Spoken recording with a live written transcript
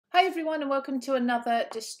Hi everyone and welcome to another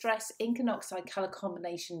Distress Ink and Oxide colour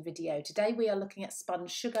combination video. Today we are looking at Spun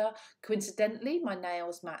Sugar. Coincidentally, my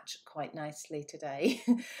nails match quite nicely today.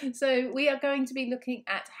 So we are going to be looking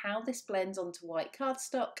at how this blends onto white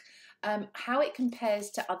cardstock, how it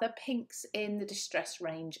compares to other pinks in the Distress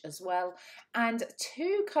range as well, and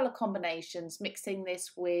two colour combinations, mixing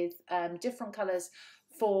this with different colours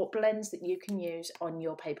for blends that you can use on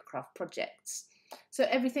your papercraft projects. So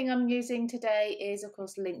everything I'm using today is of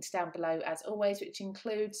course linked down below as always, which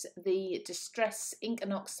includes the Distress Ink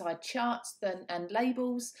and Oxide charts and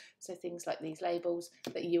labels, so things like these labels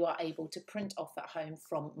that you are able to print off at home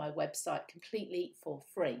from my website completely for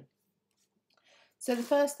free. So the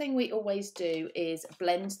first thing we always do is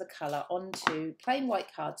blend the colour onto plain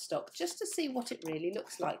white cardstock just to see what it really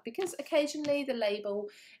looks like, because occasionally the label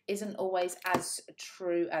isn't always as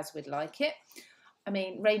true as we'd like it. I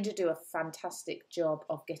mean, Ranger do a fantastic job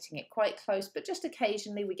of getting it quite close, but just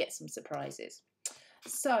occasionally we get some surprises.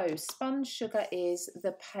 So Spun Sugar is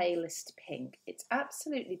the palest pink. It's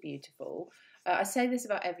absolutely beautiful. I say this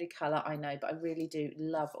about every colour, I know, but I really do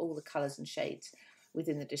love all the colours and shades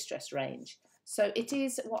within the Distress range. So it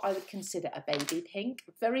is what I would consider a baby pink,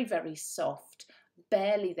 very, very soft,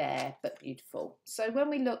 barely there, but beautiful. So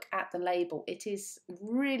when we look at the label, it is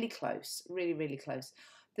really close, really, really close.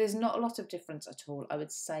 There's not a lot of difference at all. I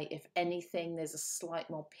would say, if anything, there's a slight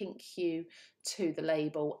more pink hue to the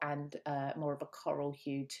label and more of a coral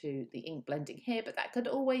hue to the ink blending here, but that could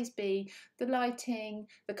always be the lighting,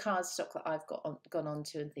 the cardstock that I've gone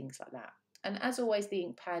onto and things like that. And as always, the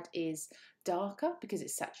ink pad is darker because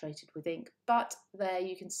it's saturated with ink, but there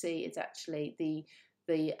you can see it's actually the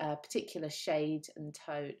particular shade and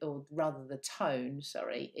tone, or rather the tone,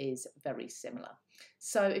 sorry, is very similar.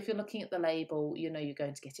 So if you're looking at the label, you know you're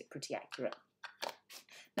going to get it pretty accurate.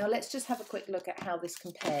 Now let's just have a quick look at how this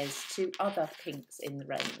compares to other pinks in the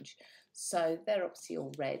range. So they're obviously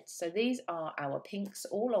all red. So these are our pinks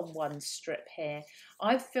all on one strip here.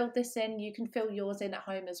 I've filled this in. You can fill yours in at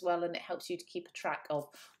home as well, and it helps you to keep a track of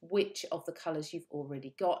which of the colours you've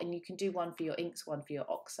already got. And you can do one for your inks, one for your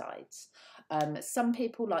oxides. Some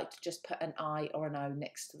people like to just put an I or an O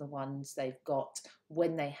next to the ones they've got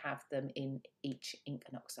when they have them in each ink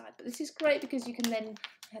and oxide. But this is great because you can then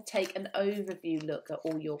take an overview look at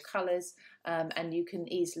all your colours, and you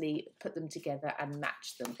can easily put them together and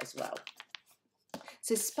match them as well.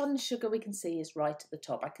 So Spun Sugar, we can see, is right at the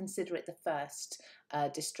top. I consider it the first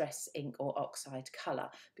Distress ink or oxide colour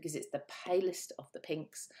because it's the palest of the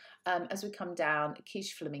pinks. As we come down,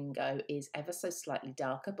 Quiche Flamingo is ever so slightly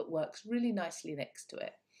darker but works really nicely next to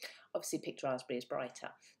it. Obviously Picked Raspberry is brighter.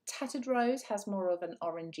 Tattered Rose has more of an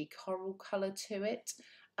orangey coral colour to it.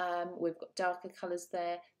 We've got darker colours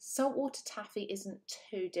there. Saltwater Taffy isn't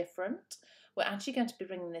too different. We're actually going to be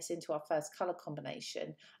bringing this into our first colour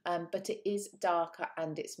combination, but it is darker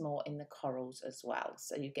and it's more in the corals as well.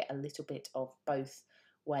 So you get a little bit of both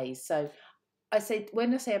ways. So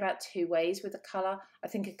when I say about two ways with a colour, I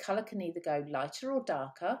think a colour can either go lighter or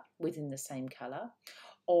darker within the same colour.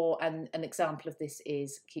 And an example of this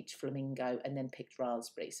is Quiche Flamingo and then Picked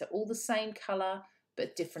Raspberry. So all the same colour,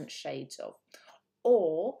 but different shades of.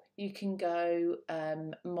 Or you can go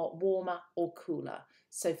more warmer or cooler.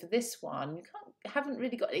 So for this one, you haven't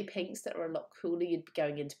really got any pinks that are a lot cooler. You'd be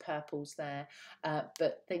going into purples there.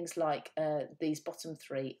 But things like these bottom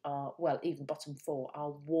three are, well, even bottom four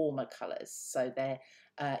are warmer colours. So they're,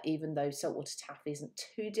 even though Saltwater Taffy isn't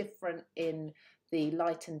too different in the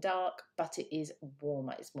light and dark, but it is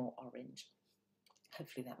warmer, it's more orange.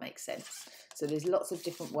 Hopefully that makes sense. So there's lots of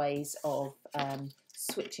different ways of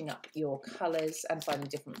switching up your colours and finding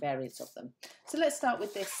different variants of them. So let's start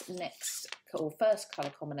with this next or first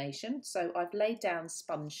colour combination. So I've laid down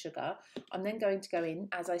Spun Sugar. I'm then going to go in,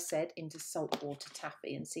 as I said, into Saltwater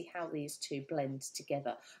Taffy and see how these two blend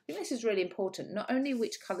together. I think this is really important, not only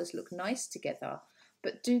which colours look nice together,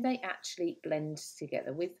 but do they actually blend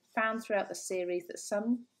together? We've found throughout the series that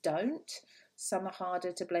some don't. Some are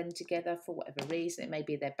harder to blend together for whatever reason. It may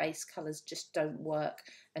be their base colours just don't work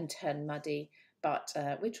and turn muddy, but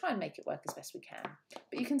we try and make it work as best we can.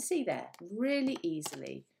 But you can see there, really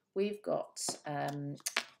easily, we've got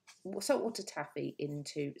Saltwater Taffy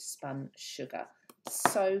into Spun Sugar.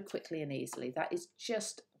 So quickly and easily. That is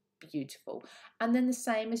just beautiful. And then the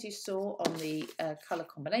same as you saw on the colour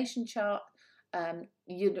combination chart,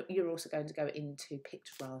 you're also going to go into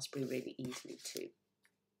Picked Raspberry really easily too.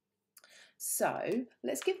 So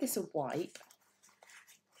let's give this a wipe,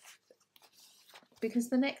 because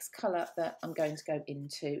the next colour that I'm going to go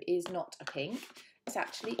into is not a pink, it's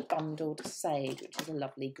actually Bundled Sage, which is a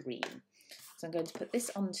lovely green. So I'm going to put this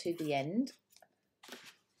onto the end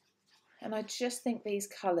And I just think these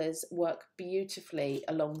colours work beautifully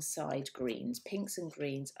alongside greens. Pinks and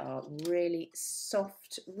greens are really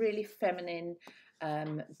soft, really feminine,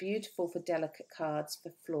 beautiful for delicate cards,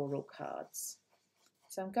 for floral cards.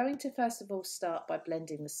 So I'm going to first of all start by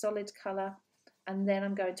blending the solid colour, and then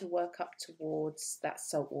I'm going to work up towards that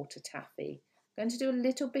saltwater taffy. I'm going to do a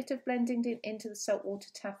little bit of blending into the saltwater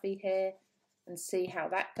taffy here and see how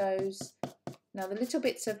that goes. Now the little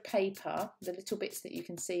bits of paper, the little bits that you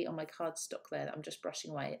can see on my cardstock there that I'm just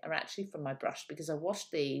brushing away are actually from my brush, because I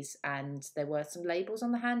washed these and there were some labels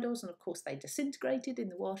on the handles, and of course they disintegrated in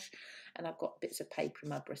the wash, and I've got bits of paper in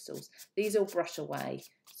my bristles. These all brush away,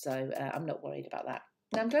 so I'm not worried about that.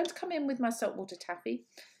 Now I'm going to come in with my saltwater taffy,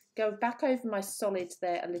 go back over my solids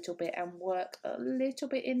there a little bit and work a little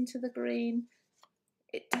bit into the green.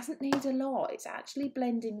 It doesn't need a lot. It's actually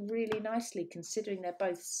blending really nicely considering they're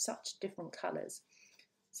both such different colours.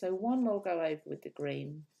 So one will go over with the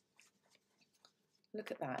green.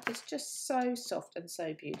 Look at that. It's just so soft and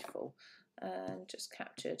so beautiful. And just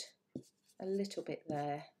captured a little bit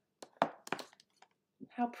there.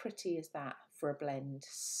 How pretty is that for a blend?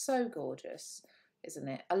 So gorgeous, isn't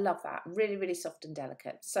it? I love that. Really, really soft and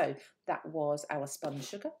delicate. So that was our Spun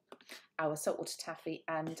Sugar, our saltwater taffy,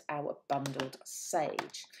 and our bundled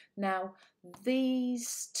sage. Now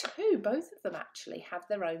these two, both of them actually have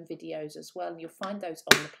their own videos as well, and you'll find those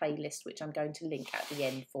on the playlist, which I'm going to link at the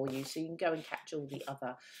end for you, so you can go and catch all the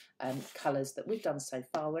other colours that we've done so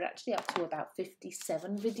far. We're actually up to about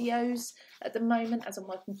 57 videos at the moment as I'm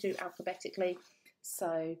working through alphabetically.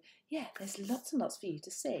 So yeah, there's lots and lots for you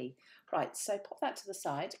to see. Right, so pop that to the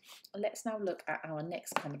side. Let's now look at our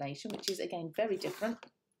next combination, which is again very different.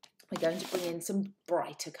 We're going to bring in some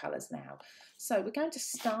brighter colours now. So we're going to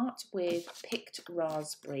start with picked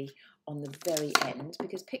raspberry on the very end,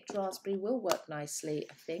 because picked raspberry will work nicely,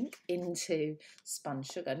 I think, into Spun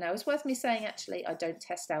Sugar. Now it's worth me saying actually I don't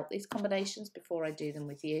test out these combinations before I do them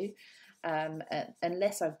with you.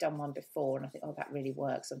 Unless I've done one before and I think, oh, that really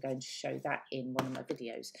works, I'm going to show that in one of my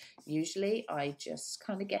videos. Usually I just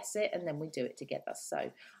kind of guess it and then we do it together.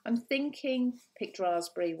 So I'm thinking picked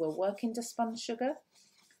raspberry will work into Spun Sugar.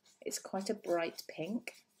 It's quite a bright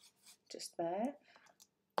pink, just there.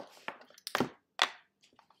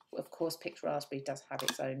 Of course, picked raspberry does have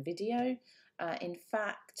its own video. In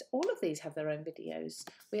fact, all of these have their own videos.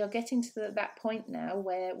 We are getting to that point now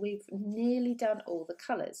where we've nearly done all the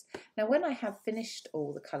colours. Now, when I have finished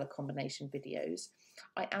all the colour combination videos,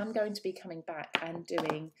 I am going to be coming back and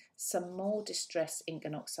doing some more Distress Ink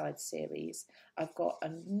and Oxide series. I've got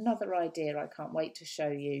another idea I can't wait to show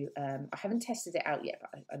you. I haven't tested it out yet,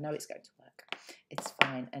 but I know it's going to work. It's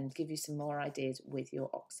fine, and give you some more ideas with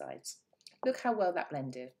your oxides. Look how well that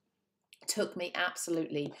blended. Took me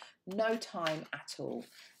absolutely no time at all.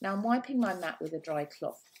 Now I'm wiping my mat with a dry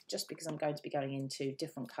cloth just because I'm going to be going into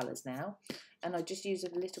different colours now, and I just use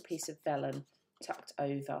a little piece of vellum tucked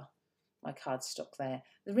over my cardstock there.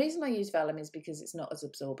 The reason I use vellum is because it's not as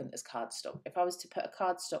absorbent as cardstock. If I was to put a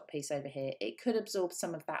cardstock piece over here, it could absorb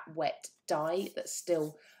some of that wet dye that's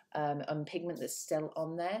still pigment that's still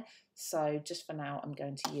on there. So just for now I'm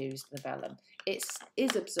going to use the vellum. It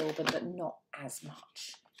is absorbent but not as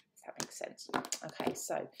much. That makes sense. Okay,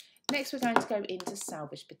 so next we're going to go into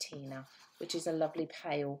Salvage Patina, which is a lovely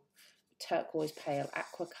pale, turquoise pale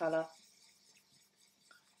aqua colour.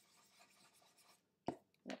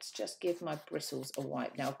 Let's just give my bristles a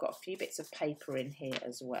wipe. Now I've got a few bits of paper in here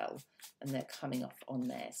as well, and they're coming off on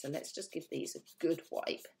there. So let's just give these a good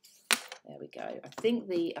wipe. There we go. I think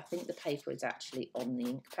the paper is actually on the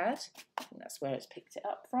ink pad. I think that's where it's picked it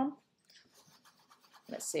up from.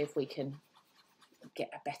 Let's see if we can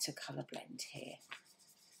get a better colour blend here.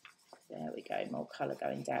 There we go, more colour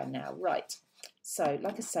going down now. Right, so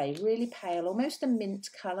like I say, really pale, almost a mint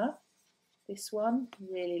colour. This one,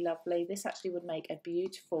 really lovely. This actually would make a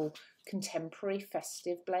beautiful contemporary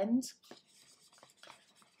festive blend.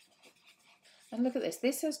 And look at this,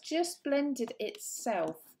 this has just blended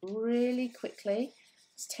itself really quickly.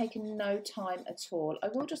 It's taken no time at all. I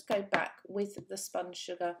will just go back with the Spun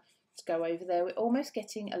Sugar to go over there. We're almost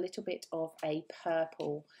getting a little bit of a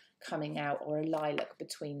purple coming out, or a lilac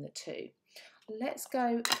between the two. Let's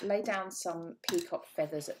go lay down some peacock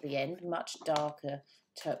feathers at the end, much darker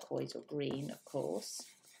turquoise or green, of course.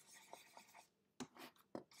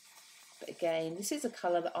 But again, this is a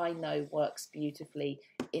colour that I know works beautifully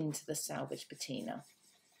into the Salvage Patina.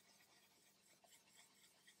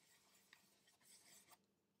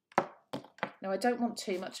 Now I don't want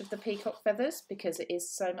too much of the peacock feathers because it is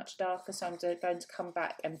so much darker, so I'm going to come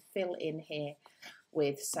back and fill in here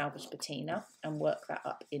with Salvage Patina and work that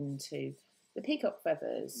up into the peacock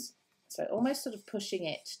feathers. So almost sort of pushing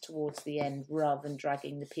it towards the end rather than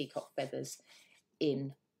dragging the peacock feathers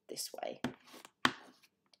in this way.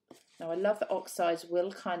 Now I love that oxides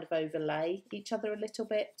will kind of overlay each other a little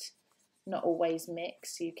bit, not always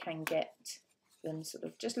mix. You can get them sort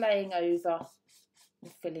of just laying over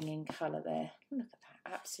and filling in colour there. Look at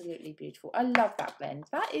that, absolutely beautiful. I love that blend.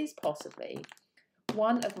 That is possibly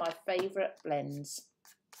one of my favourite blends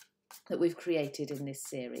that we've created in this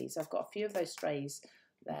series. I've got a few of those strays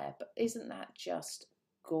there, but isn't that just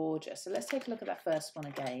gorgeous? So let's take a look at that first one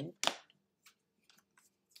again.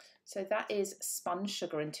 So that is Spun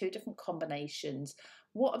Sugar in 2 different combinations.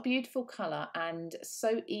 What a beautiful colour, and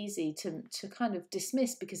so easy to kind of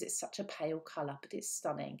dismiss because it's such a pale colour, but it's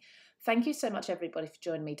stunning. Thank you so much everybody for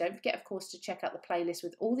joining me. Don't forget of course to check out the playlist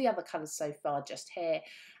with all the other colours so far just here.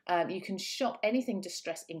 You can shop anything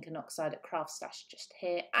Distress Ink and Oxide at Craft Stash just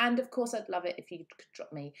here, and of course I'd love it if you could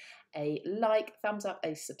drop me a like, thumbs up,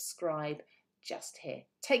 a subscribe just here.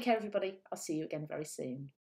 Take care everybody, I'll see you again very soon.